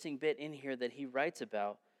interesting bit in here that he writes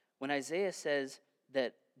about when Isaiah says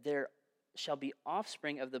that there shall be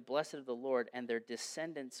offspring of the blessed of the Lord and their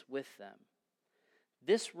descendants with them.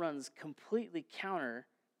 This runs completely counter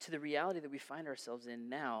to the reality that we find ourselves in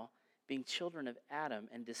now, being children of Adam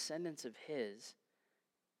and descendants of his,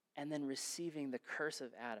 and then receiving the curse of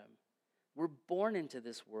Adam. We're born into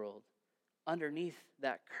this world underneath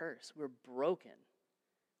that curse. We're broken.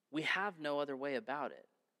 We have no other way about it.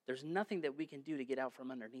 There's nothing that we can do to get out from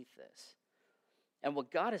underneath this. And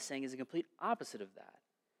what God is saying is the complete opposite of that.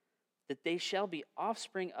 That they shall be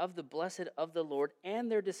offspring of the blessed of the Lord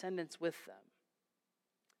and their descendants with them.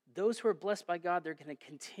 Those who are blessed by God, they're going to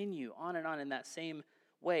continue on and on in that same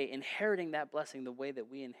way, inheriting that blessing the way that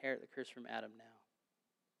we inherit the curse from Adam now.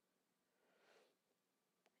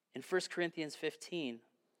 In 1 Corinthians 15,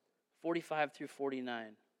 45 through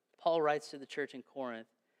 49, Paul writes to the church in Corinth,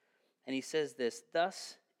 and he says this,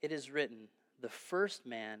 "Thus it is written, the first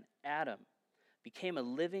man, Adam, became a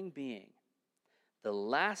living being. The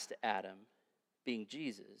last Adam, being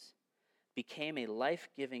Jesus, became a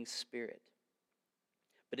life-giving spirit.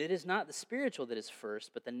 But it is not the spiritual that is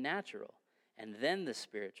first, but the natural, and then the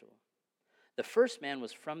spiritual. The first man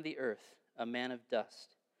was from the earth, a man of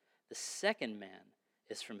dust. The second man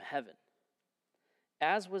is from heaven.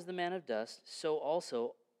 As was the man of dust, so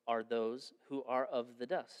also are those who are of the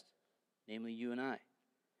dust, namely you and I.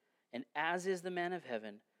 And as is the man of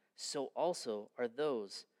heaven, so also are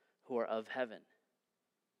those who are of heaven."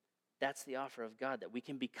 That's the offer of God, that we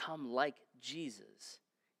can become like Jesus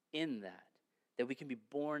in that we can be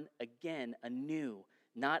born again anew,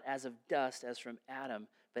 not as of dust, as from Adam,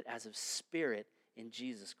 but as of spirit in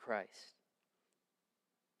Jesus Christ.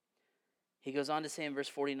 He goes on to say in verse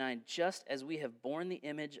 49, "Just as we have borne the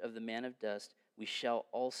image of the man of dust, we shall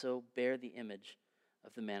also bear the image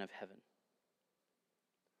of the man of heaven."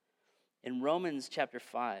 In Romans chapter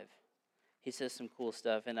 5, he says some cool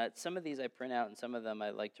stuff, and some of these I print out, and some of them I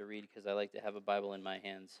like to read because I like to have a Bible in my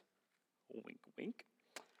hands. Wink, wink.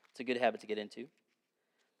 It's a good habit to get into.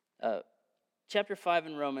 Chapter 5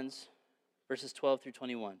 in Romans, verses 12 through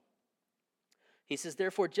 21. He says,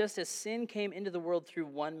 "Therefore, just as sin came into the world through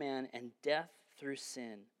one man, and death through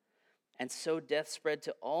sin, and so death spread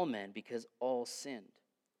to all men because all sinned.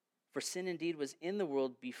 For sin indeed was in the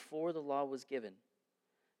world before the law was given.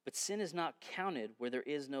 But sin is not counted where there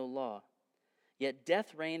is no law. Yet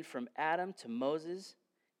death reigned from Adam to Moses,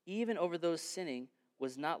 even over those sinning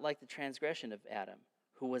was not like the transgression of Adam,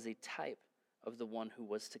 who was a type of the one who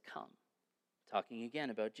was to come." Talking again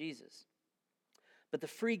about Jesus. "But the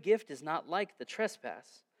free gift is not like the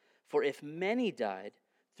trespass. For if many died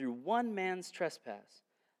through one man's trespass,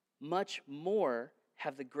 much more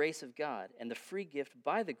have the grace of God and the free gift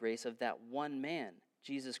by the grace of that one man,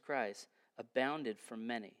 Jesus Christ, abounded for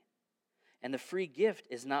many. And the free gift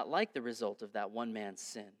is not like the result of that one man's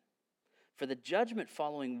sin. For the judgment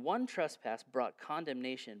following one trespass brought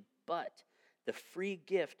condemnation, but the free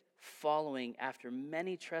gift following after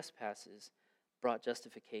many trespasses brought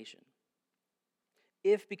justification.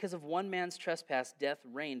 If because of one man's trespass death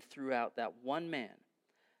reigned throughout that one man,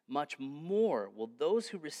 much more will those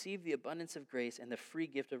who receive the abundance of grace and the free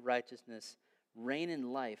gift of righteousness reign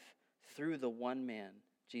in life through the one man,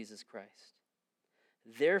 Jesus Christ.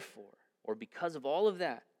 Therefore, or because of all of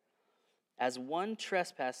that, as one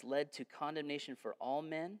trespass led to condemnation for all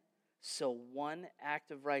men, so one act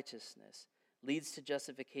of righteousness leads to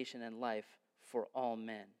justification and life for all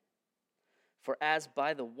men. For as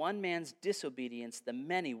by the one man's disobedience the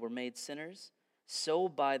many were made sinners, so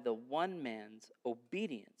by the one man's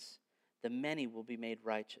obedience the many will be made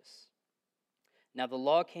righteous. Now the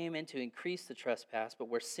law came in to increase the trespass, but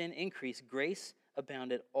where sin increased, grace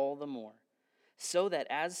abounded all the more, so that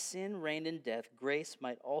as sin reigned in death, grace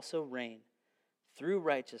might also reign through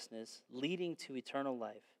righteousness, leading to eternal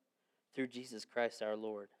life through Jesus Christ our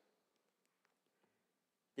Lord."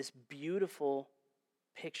 This beautiful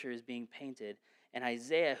picture is being painted, and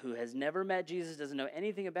Isaiah, who has never met Jesus, doesn't know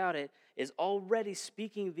anything about it, is already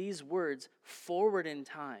speaking these words forward in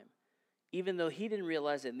time, even though he didn't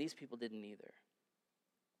realize it and these people didn't either.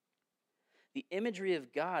 The imagery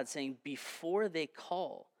of God saying, before they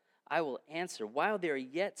call, I will answer. While they are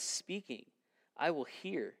yet speaking, I will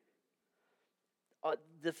hear.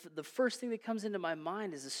 The first thing that comes into my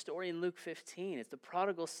mind is the story in Luke 15. It's the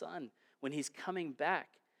prodigal son when he's coming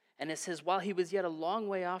back. And it says, while he was yet a long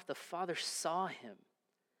way off, the father saw him.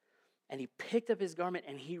 And he picked up his garment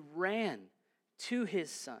and he ran to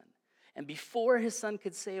his son. And before his son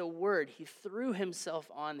could say a word, he threw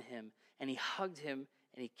himself on him and he hugged him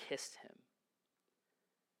and he kissed him.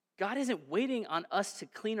 God isn't waiting on us to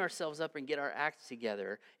clean ourselves up and get our act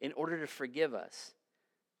together in order to forgive us.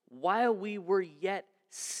 While we were yet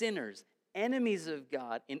sinners, enemies of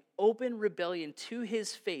God, in open rebellion to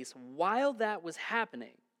his face, while that was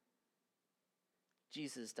happening,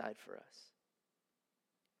 Jesus died for us.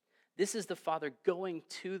 This is the Father going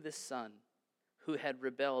to the Son who had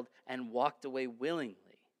rebelled and walked away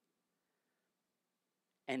willingly,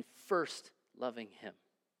 and first loving him,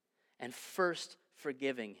 and first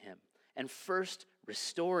forgiving him, and first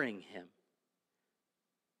restoring him.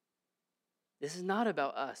 This is not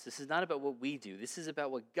about us. This is not about what we do. This is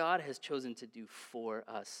about what God has chosen to do for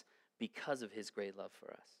us because of his great love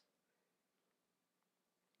for us.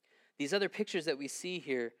 These other pictures that we see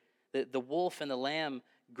here, the wolf and the lamb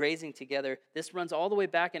grazing together, this runs all the way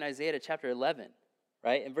back in Isaiah to chapter 11,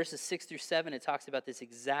 right? In verses 6 through 7, it talks about this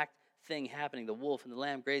exact thing happening, the wolf and the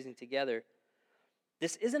lamb grazing together.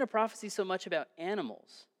 This isn't a prophecy so much about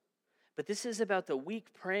animals, but this is about the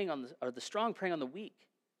weak preying on the strong preying on the weak.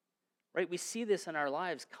 Right? We see this in our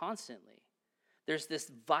lives constantly. There's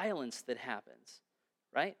this violence that happens,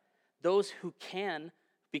 right? Those who can,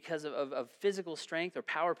 because of physical strength or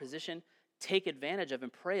power position, take advantage of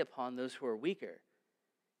and prey upon those who are weaker.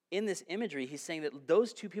 In this imagery, he's saying that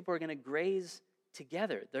those two people are going to graze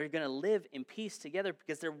together. They're going to live in peace together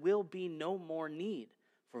because there will be no more need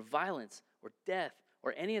for violence or death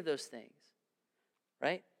or any of those things,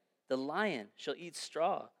 right? The lion shall eat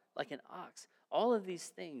straw like an ox. All of these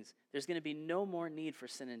things, there's going to be no more need for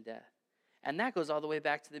sin and death. And that goes all the way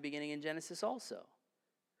back to the beginning in Genesis also,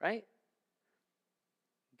 right?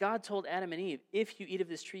 God told Adam and Eve, if you eat of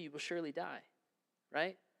this tree, you will surely die,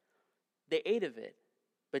 right? They ate of it,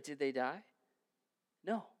 but did they die?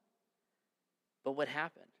 No. But what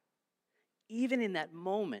happened? Even in that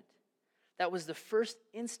moment, that was the first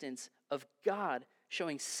instance of God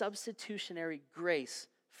showing substitutionary grace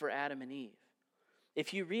for Adam and Eve.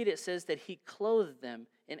 If you read, it says that he clothed them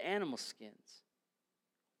in animal skins.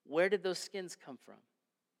 Where did those skins come from?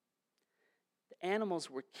 The animals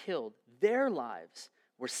were killed. Their lives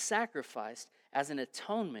were sacrificed as an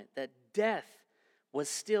atonement, that death was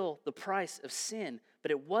still the price of sin,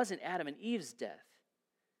 but it wasn't Adam and Eve's death.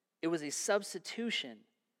 It was a substitution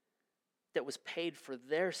that was paid for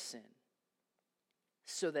their sin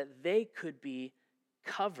so that they could be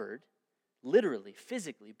covered, literally,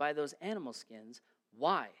 physically, by those animal skins.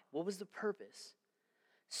 Why? What was the purpose?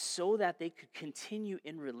 So that they could continue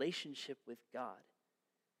in relationship with God.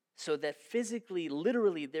 So that physically,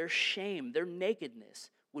 literally, their shame, their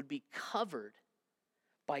nakedness would be covered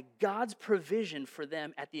by God's provision for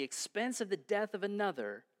them at the expense of the death of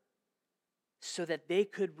another, so that they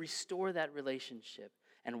could restore that relationship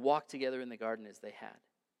and walk together in the garden as they had.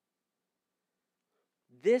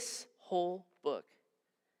 This whole book,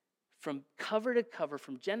 from cover to cover,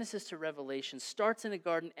 from Genesis to Revelation, starts in a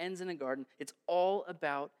garden, ends in a garden. It's all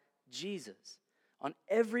about Jesus. On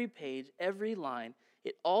every page, every line,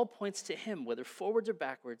 it all points to him, whether forwards or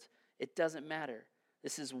backwards, it doesn't matter.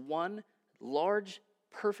 This is one large,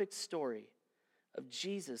 perfect story of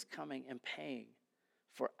Jesus coming and paying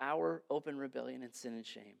for our open rebellion and sin and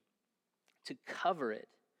shame, to cover it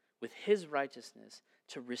with his righteousness,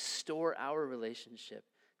 to restore our relationship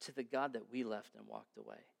to the God that we left and walked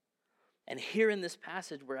away. And here in this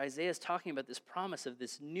passage where Isaiah is talking about this promise of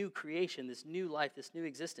this new creation, this new life, this new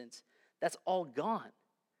existence, that's all gone.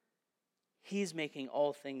 He's making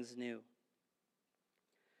all things new.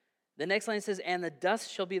 The next line says, and the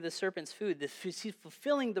dust shall be the serpent's food. He's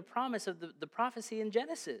fulfilling the promise of the prophecy in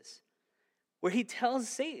Genesis, where he tells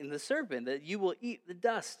Satan, the serpent, that you will eat the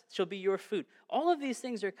dust, shall be your food. All of these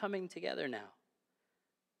things are coming together now,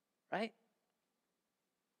 right?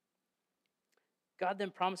 God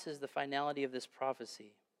then promises the finality of this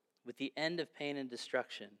prophecy with the end of pain and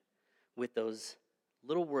destruction, with those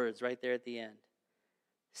little words right there at the end.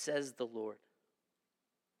 Says the Lord.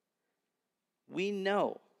 We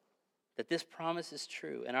know that this promise is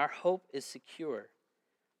true and our hope is secure,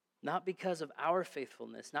 not because of our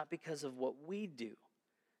faithfulness, not because of what we do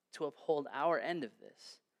to uphold our end of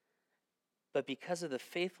this, but because of the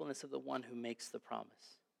faithfulness of the one who makes the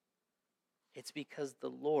promise. It's because the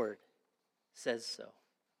Lord says so.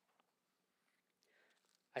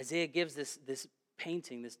 Isaiah gives this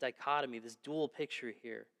painting, this dichotomy, this dual picture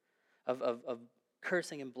here of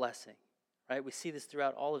cursing and blessing, right? We see this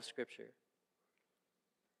throughout all of Scripture.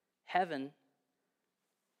 Heaven,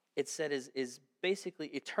 it said, is basically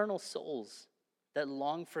eternal souls that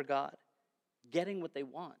long for God, getting what they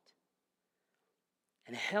want.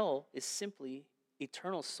 And hell is simply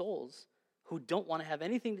eternal souls who don't want to have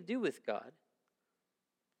anything to do with God,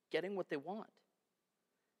 getting what they want,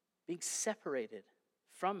 being separated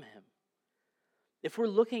from him. If we're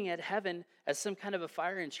looking at heaven as some kind of a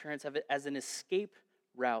fire insurance, as an escape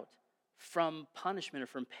route from punishment or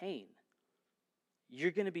from pain,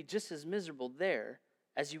 you're going to be just as miserable there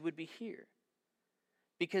as you would be here.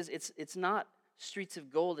 Because it's not streets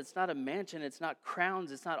of gold, it's not a mansion, it's not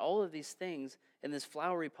crowns, it's not all of these things in this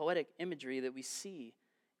flowery poetic imagery that we see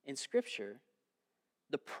in Scripture.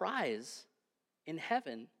 The prize in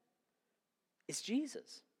heaven is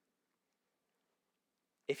Jesus.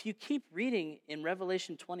 If you keep reading in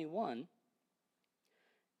Revelation 21,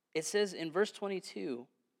 it says in verse 22,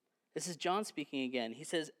 this is John speaking again. He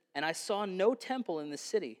says, and I saw no temple in the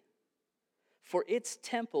city, for its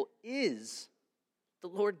temple is the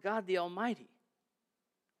Lord God the Almighty,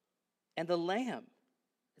 and the Lamb,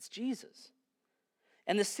 it's Jesus.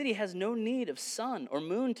 And the city has no need of sun or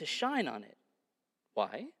moon to shine on it.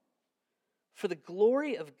 Why? For the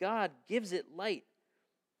glory of God gives it light,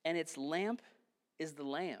 and its lamp is the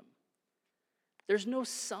Lamb. There's no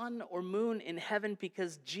sun or moon in heaven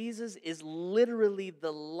because Jesus is literally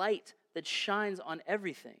the light that shines on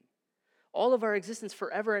everything. All of our existence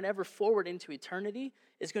forever and ever forward into eternity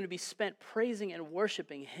is going to be spent praising and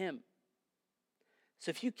worshiping him. So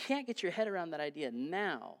if you can't get your head around that idea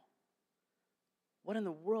now, what in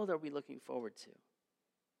the world are we looking forward to?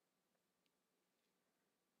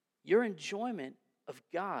 Your enjoyment of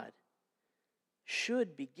God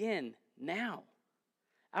should begin now.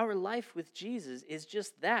 Our life with Jesus is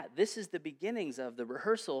just that. This is the beginnings of the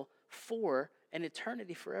rehearsal for an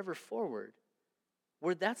eternity forever forward,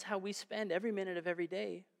 where that's how we spend every minute of every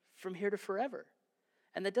day from here to forever.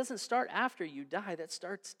 And that doesn't start after you die, that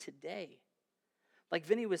starts today. Like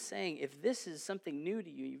Vinny was saying, if this is something new to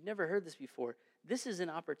you, you've never heard this before, this is an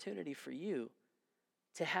opportunity for you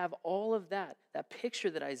to have all of that picture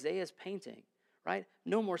that Isaiah is painting, right?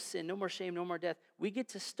 No more sin, no more shame, no more death. We get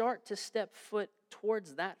to start to step foot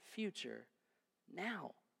towards that future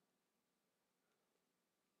now.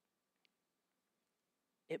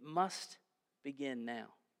 It must begin now.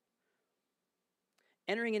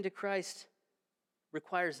 Entering into Christ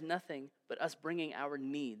requires nothing but us bringing our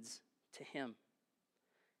needs to him.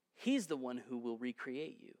 He's the one who will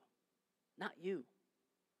recreate you, not you.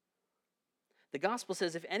 The gospel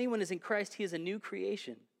says, if anyone is in Christ, he is a new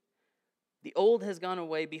creation. The old has gone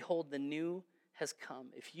away. Behold, the new has come.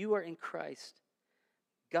 If you are in Christ,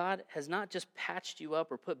 God has not just patched you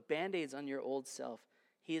up or put Band-Aids on your old self.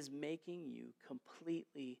 He is making you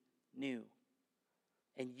completely new.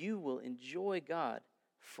 And you will enjoy God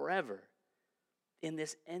forever in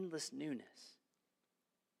this endless newness.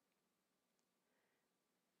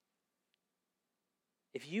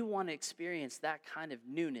 If you want to experience that kind of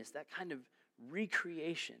newness, that kind of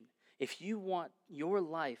recreation, if you want your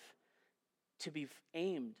life to be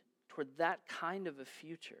aimed toward that kind of a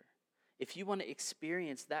future, if you want to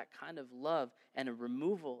experience that kind of love and a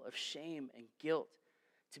removal of shame and guilt,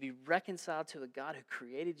 to be reconciled to a God who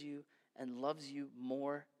created you and loves you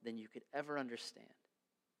more than you could ever understand,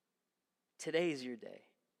 today is your day.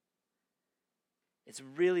 It's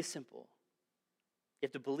really simple. You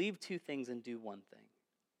have to believe two things and do one thing.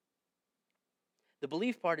 The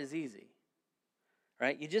belief part is easy,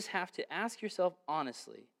 right? You just have to ask yourself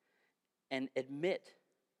honestly and admit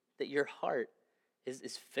that your heart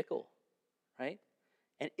is fickle, right?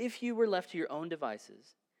 And if you were left to your own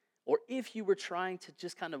devices, or if you were trying to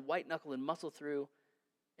just kind of white knuckle and muscle through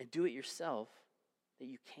and do it yourself, that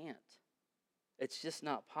you can't. It's just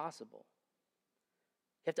not possible.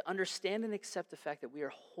 You have to understand and accept the fact that we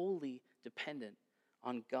are wholly dependent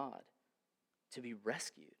on God to be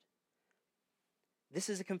rescued. This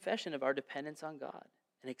is a confession of our dependence on God,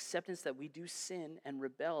 an acceptance that we do sin and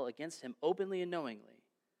rebel against him openly and knowingly,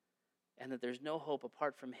 and that there's no hope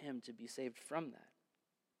apart from him to be saved from that.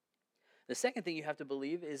 The second thing you have to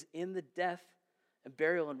believe is in the death and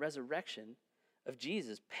burial and resurrection of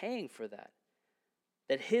Jesus, paying for that.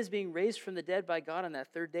 That his being raised from the dead by God on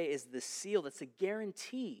that third day is the seal, that's a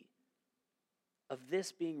guarantee of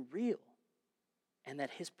this being real, and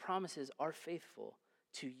that his promises are faithful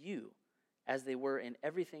to you as they were in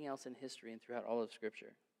everything else in history and throughout all of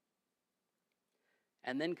Scripture.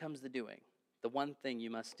 And then comes the doing, the one thing you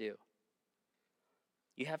must do.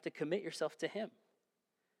 You have to commit yourself to him.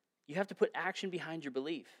 You have to put action behind your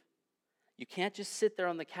belief. You can't just sit there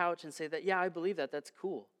on the couch and say that, yeah, I believe that, that's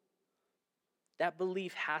cool. That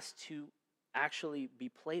belief has to actually be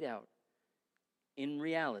played out in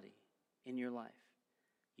reality in your life.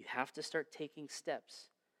 You have to start taking steps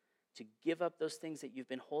to give up those things that you've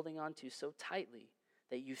been holding on to so tightly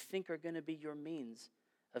that you think are going to be your means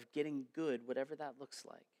of getting good, whatever that looks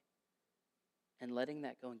like, and letting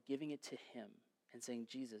that go and giving it to him and saying,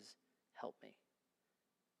 Jesus, help me.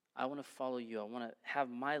 I want to follow you. I want to have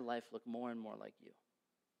my life look more and more like you.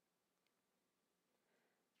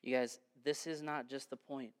 You guys, this is not just the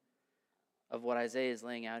point of what Isaiah is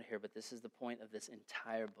laying out here, but this is the point of this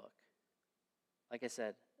entire book. Like I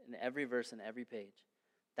said, in every verse and every page,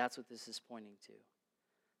 that's what this is pointing to.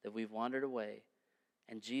 That we've wandered away,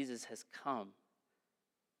 and Jesus has come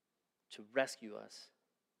to rescue us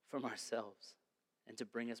from ourselves and to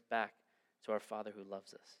bring us back to our Father who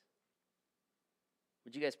loves us.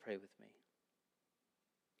 Would you guys pray with me?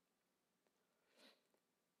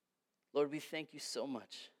 Lord, we thank you so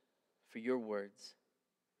much for your words,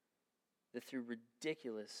 that through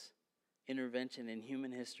ridiculous intervention in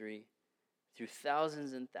human history, through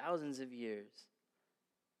thousands and thousands of years,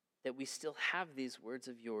 that we still have these words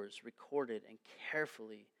of yours recorded and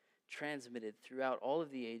carefully transmitted throughout all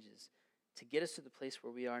of the ages to get us to the place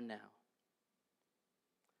where we are now.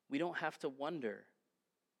 We don't have to wonder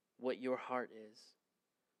what your heart is.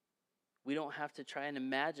 We don't have to try and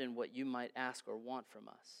imagine what you might ask or want from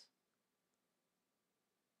us.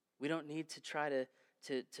 We don't need to try to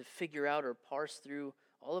figure out or parse through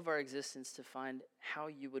all of our existence to find how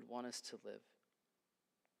you would want us to live.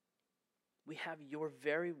 We have your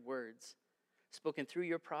very words spoken through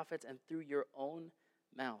your prophets and through your own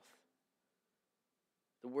mouth.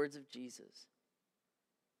 The words of Jesus.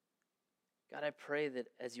 God, I pray that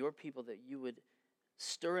as your people that you would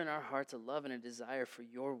stir in our hearts a love and a desire for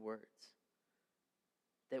your words.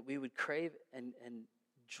 That we would crave and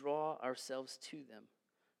draw ourselves to them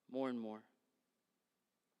more and more.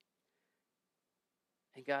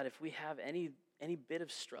 And God, if we have any bit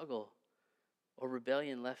of struggle or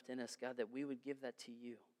rebellion left in us, God, that we would give that to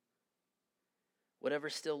you.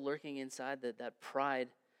 Whatever's still lurking inside, that pride,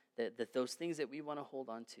 that those things that we want to hold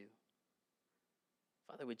on to,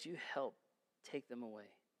 Father, would you help take them away?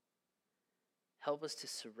 Help us to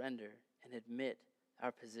surrender and admit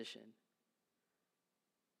our position.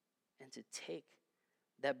 And to take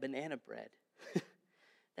that banana bread,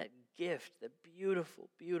 that gift, the beautiful,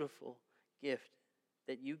 beautiful gift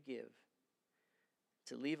that you give,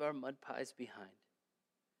 to leave our mud pies behind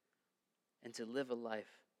and to live a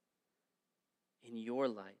life in your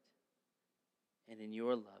light and in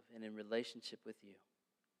your love and in relationship with you.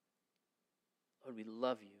 Lord, we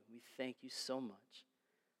love you. We thank you so much.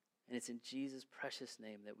 And it's in Jesus' precious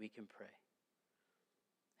name that we can pray.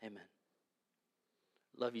 Amen.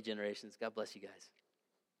 Love you, generations. God bless you guys.